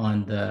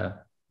 on the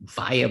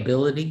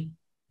viability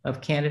of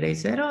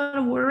candidates. That ought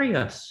to worry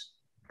us.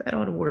 That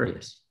ought to worry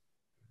us.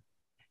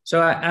 So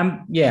I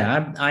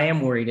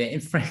am worried.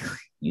 And frankly,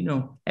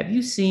 have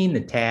you seen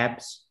the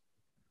tabs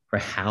for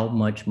how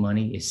much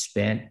money is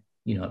spent?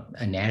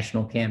 A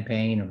national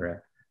campaign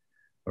or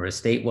a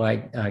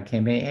statewide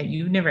campaign.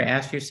 You never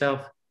asked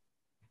yourself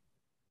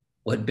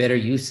what better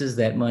uses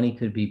that money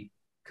could be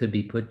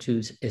put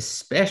to,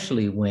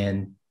 especially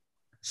when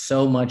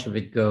so much of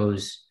it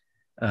goes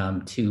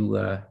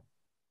to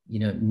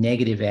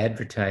negative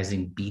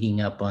advertising,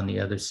 beating up on the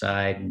other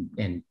side.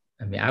 And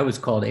I mean, I was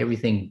called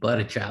everything but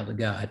a child of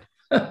God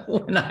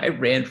when I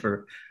ran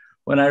for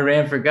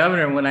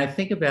governor. And when I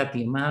think about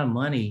the amount of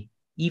money,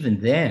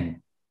 even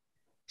then,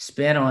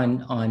 spent on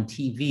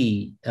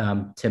TV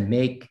to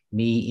make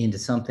me into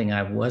something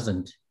I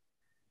wasn't,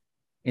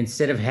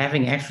 instead of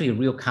having actually a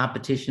real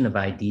competition of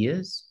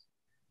ideas,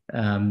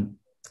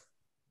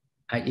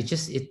 it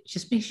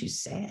just makes you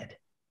sad.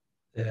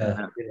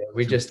 Yeah,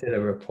 we just did a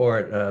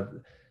report.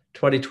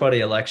 2020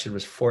 election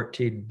was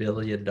 $14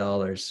 billion,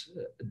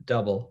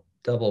 double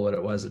what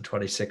it was in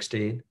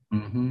 2016.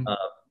 Mm-hmm.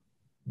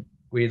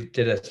 We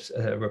did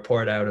a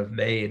report out of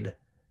Maine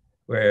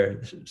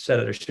where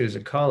Senator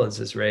Susan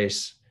Collins'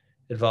 race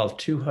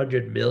involved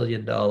 $200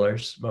 million,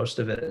 most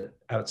of it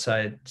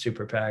outside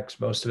super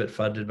PACs, most of it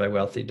funded by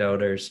wealthy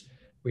donors.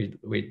 We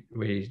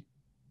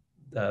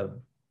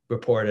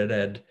reported,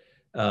 and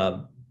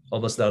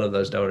almost none of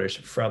those donors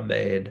are from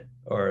Maine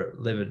or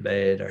live in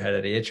Maine or had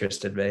any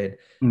interest in Maine.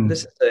 Mm.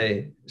 This is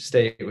a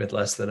state with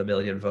less than 1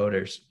 million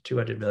voters,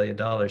 $200 million.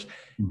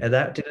 And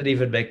that didn't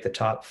even make the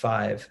top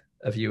 5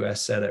 of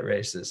US Senate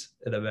races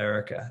in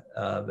America.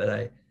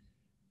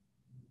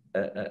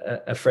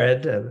 A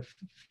friend, an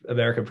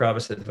American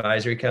Promise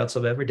Advisory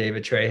Council member,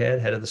 David Trahan,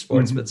 head of the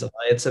Sportsmen's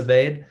Alliance of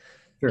Maine,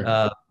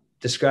 Sure.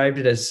 described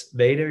it as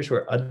Mainers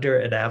were under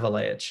an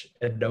avalanche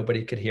and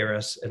nobody could hear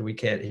us and we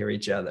can't hear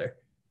each other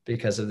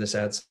because of this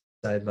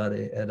outside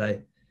money. And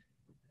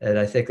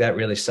I think that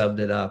really summed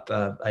it up.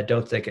 I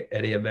don't think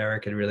any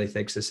American really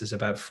thinks this is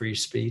about free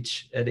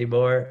speech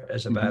anymore,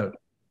 as about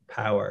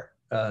power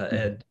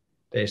and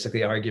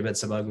basically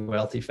arguments among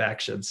wealthy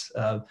factions.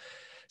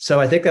 So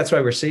I think that's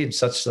why we're seeing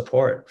such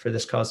support for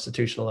this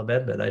constitutional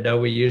amendment. I know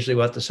we usually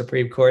want the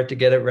Supreme Court to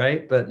get it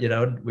right, but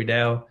we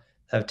now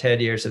have 10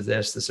 years of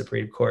this. The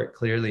Supreme Court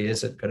clearly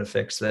isn't going to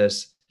fix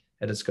this,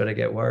 and it's going to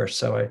get worse.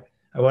 So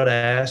I want to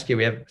ask you,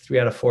 we have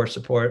 3 out of 4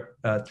 support,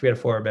 3 out of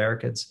 4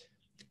 Americans,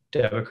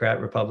 Democrat,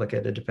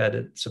 Republican,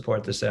 Independent,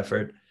 support this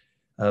effort.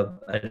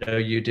 I know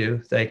you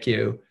do. Thank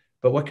you.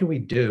 But what can we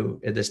do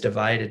in this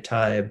divided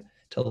time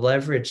to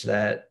leverage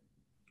that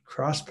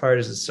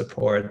cross-partisan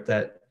support,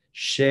 that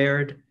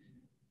shared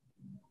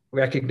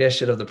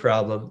recognition of the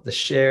problem, the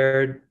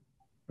shared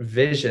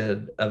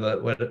vision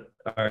of what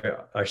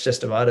our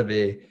system ought to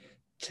be,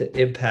 to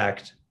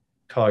impact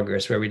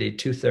Congress, where we need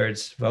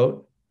 2/3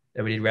 vote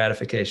and we need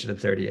ratification in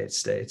 38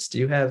 states? Do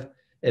you have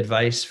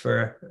advice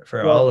for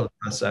all of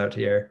us out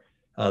here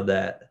on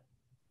that?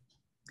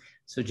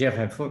 So Jeff,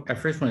 I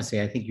first want to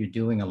say I think you're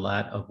doing a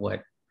lot of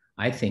what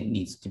I think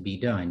needs to be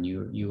done.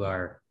 You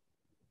are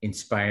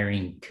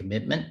inspiring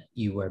commitment.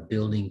 You are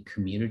building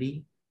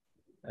community.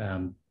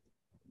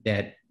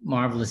 That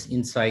marvelous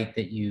insight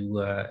that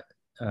you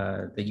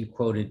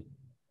quoted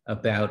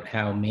about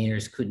how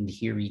Mainers couldn't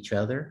hear each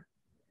other.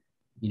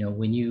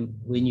 When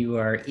you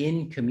are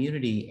in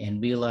community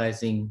and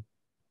realizing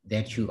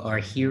that you are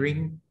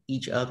hearing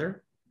each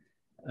other,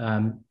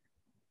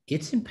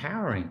 it's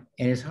empowering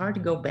and it's hard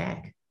to go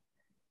back.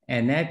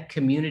 And that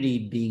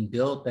community being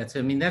built, that's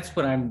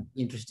what I'm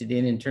interested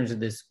in terms of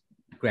this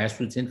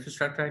grassroots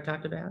infrastructure I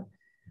talked about.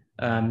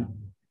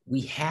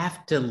 We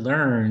have to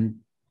learn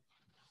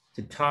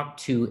to talk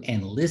to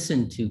and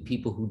listen to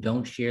people who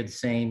don't share the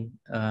same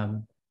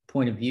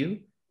point of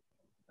view,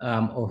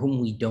 or whom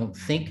we don't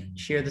think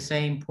share the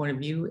same point of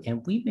view.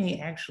 And we may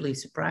actually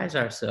surprise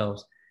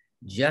ourselves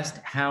just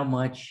how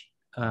much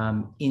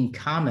in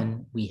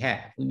common we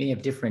have. We may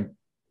have different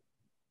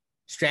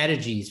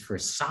strategies for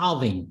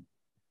solving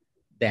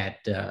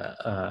that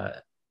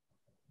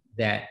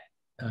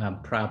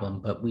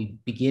problem, but we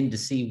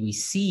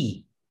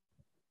see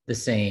the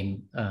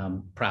same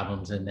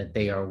problems, and that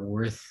they are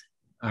worth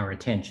our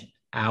attention,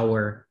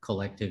 our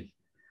collective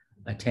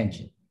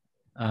attention.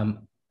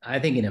 I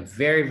think in a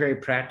very, very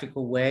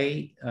practical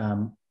way,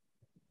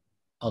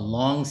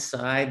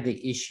 alongside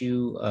the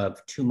issue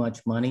of too much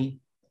money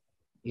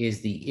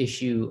is the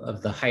issue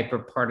of the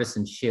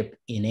hyper-partisanship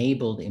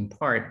enabled in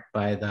part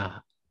by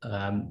the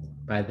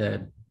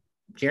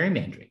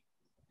gerrymandering.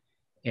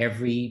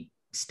 Every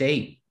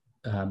state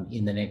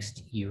in the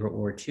next year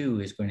or two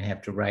is going to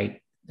have to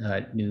write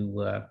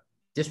new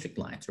district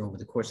lines over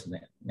the course of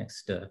the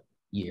next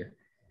year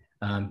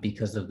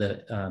because of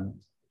the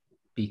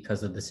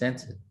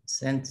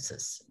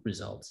census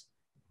results.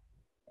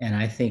 And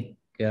I think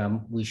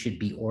we should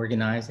be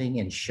organizing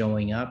and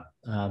showing up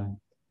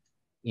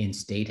in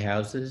state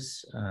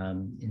houses,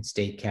 in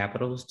state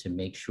capitals, to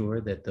make sure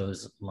that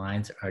those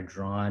lines are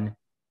drawn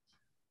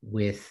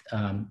with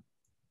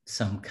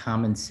some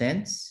common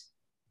sense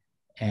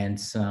and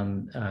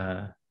some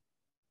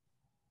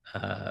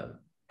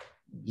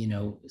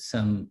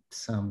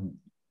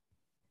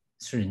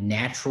sort of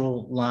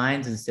natural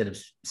lines, instead of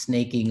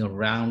snaking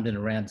around and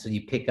around so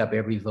you pick up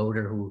every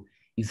voter who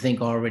you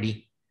think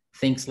already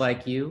thinks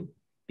like you.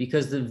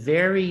 Because the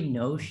very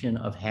notion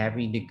of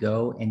having to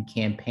go and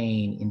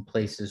campaign in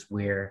places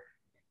where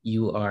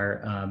you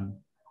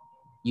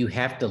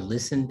have to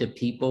listen to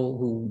people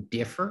who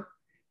differ,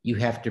 you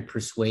have to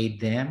persuade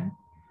them,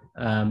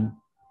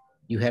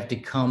 you have to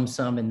come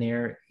some in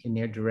their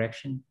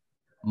direction,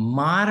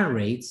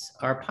 moderates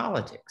our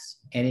politics.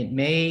 And it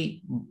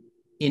may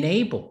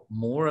enable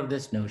more of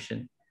this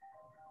notion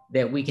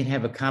that we can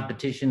have a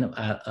competition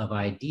of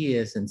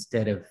ideas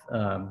instead of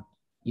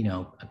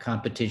a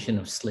competition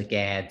of slick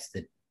ads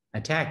that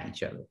attack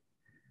each other.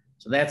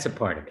 So that's a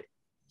part of it,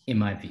 in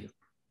my view.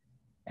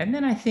 And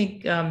then I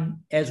think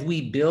as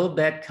we build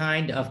that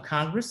kind of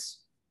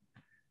Congress,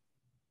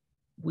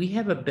 we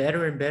have a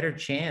better and better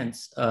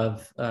chance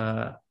of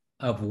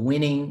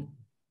winning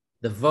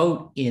the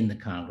vote in the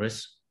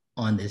Congress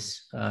on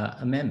this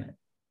amendment.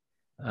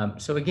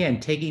 So again,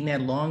 taking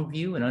that long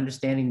view and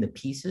understanding the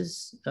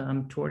pieces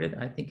toward it,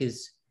 I think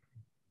is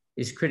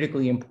is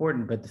critically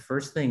important. But the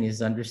first thing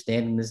is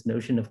understanding this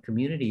notion of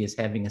community as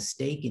having a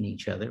stake in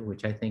each other,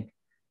 which I think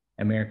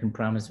American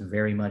Promise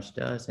very much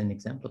does and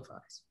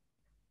exemplifies.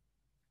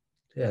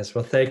 Yes,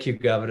 well, thank you,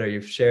 Governor.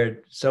 You've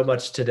shared so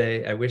much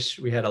today. I wish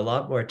we had a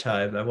lot more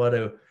time. I want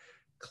to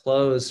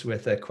close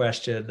with a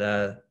question,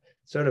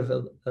 sort of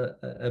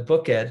a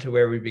bookend to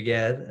where we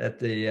began at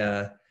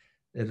the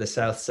in the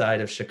south side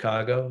of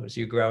Chicago, as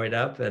you growing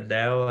up, and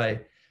now I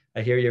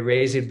hear you're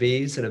raising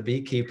bees and a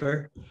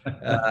beekeeper.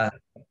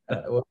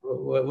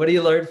 What do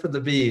you learn from the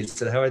bees,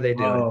 and how are they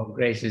doing? Oh,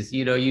 gracious!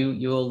 You know,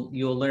 you'll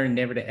learn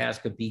never to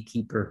ask a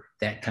beekeeper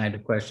that kind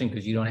of question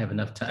because you don't have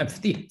enough time for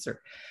the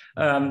answer.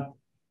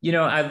 You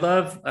know, I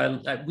love.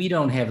 We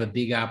don't have a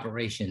big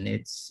operation.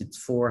 It's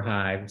 4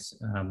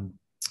 hives,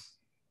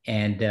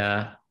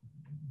 and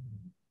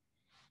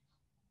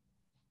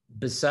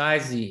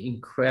besides the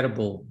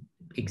incredible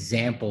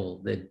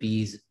example that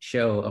bees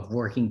show of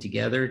working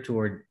together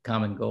toward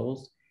common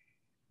goals,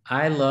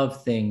 I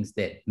love things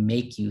that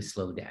make you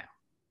slow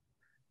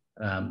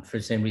down. For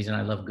the same reason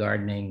I love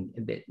gardening,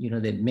 that, you know,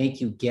 that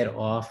make you get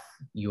off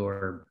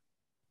your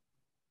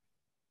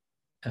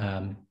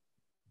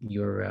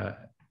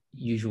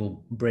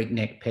usual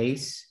breakneck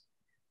pace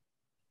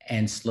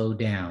and slow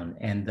down.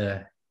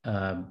 And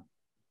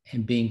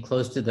and being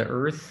close to the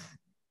earth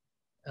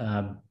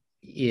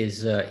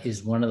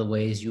is one of the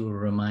ways you are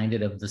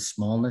reminded of the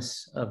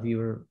smallness of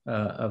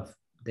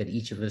that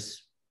each of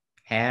us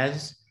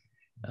has,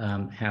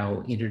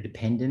 how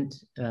interdependent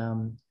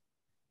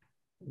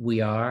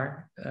we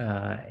are,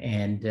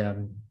 and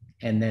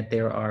that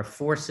there are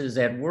forces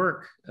at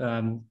work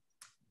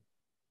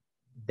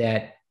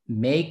that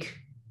make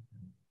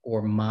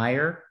or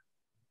mire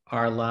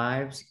our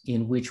lives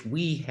in which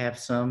we have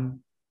some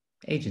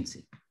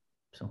agency.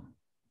 So,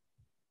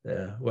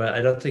 yeah, well,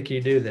 I don't think you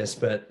knew this,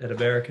 but at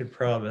American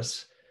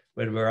Promise,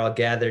 when we're all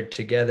gathered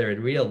together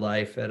in real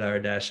life at our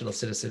National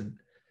Citizen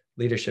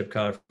Leadership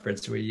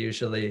Conference, we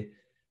usually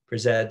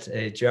present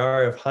a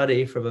jar of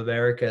honey from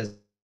America's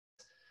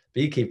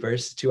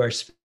beekeepers to our.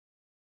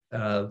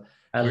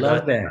 I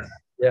love that.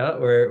 Yeah,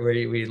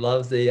 we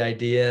love the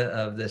idea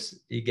of this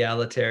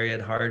egalitarian,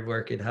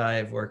 hardworking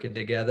hive working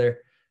together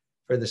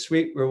for the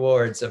sweet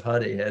rewards of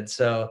honey. And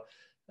so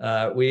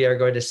we are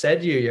going to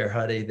send you your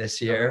honey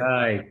this year.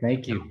 All right,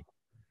 thank you.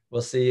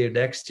 We'll see you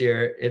next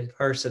year in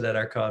person at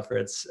our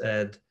conference,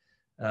 and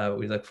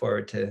we look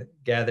forward to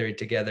gathering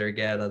together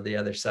again on the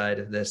other side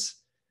of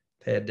this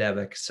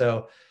pandemic.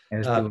 So,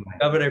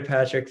 Governor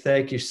Patrick,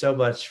 thank you so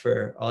much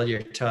for all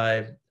your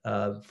time,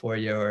 for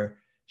your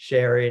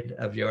sharing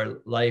of your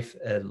life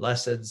and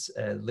lessons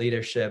and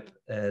leadership,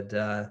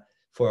 and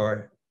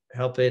for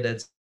helping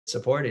and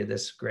supporting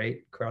this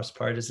great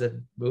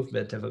cross-partisan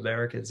movement of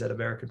Americans at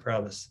American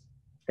Promise.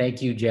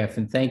 Thank you, Jeff,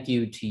 and thank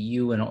you to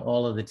you and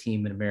all of the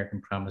team at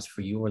American Promise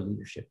for your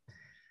leadership.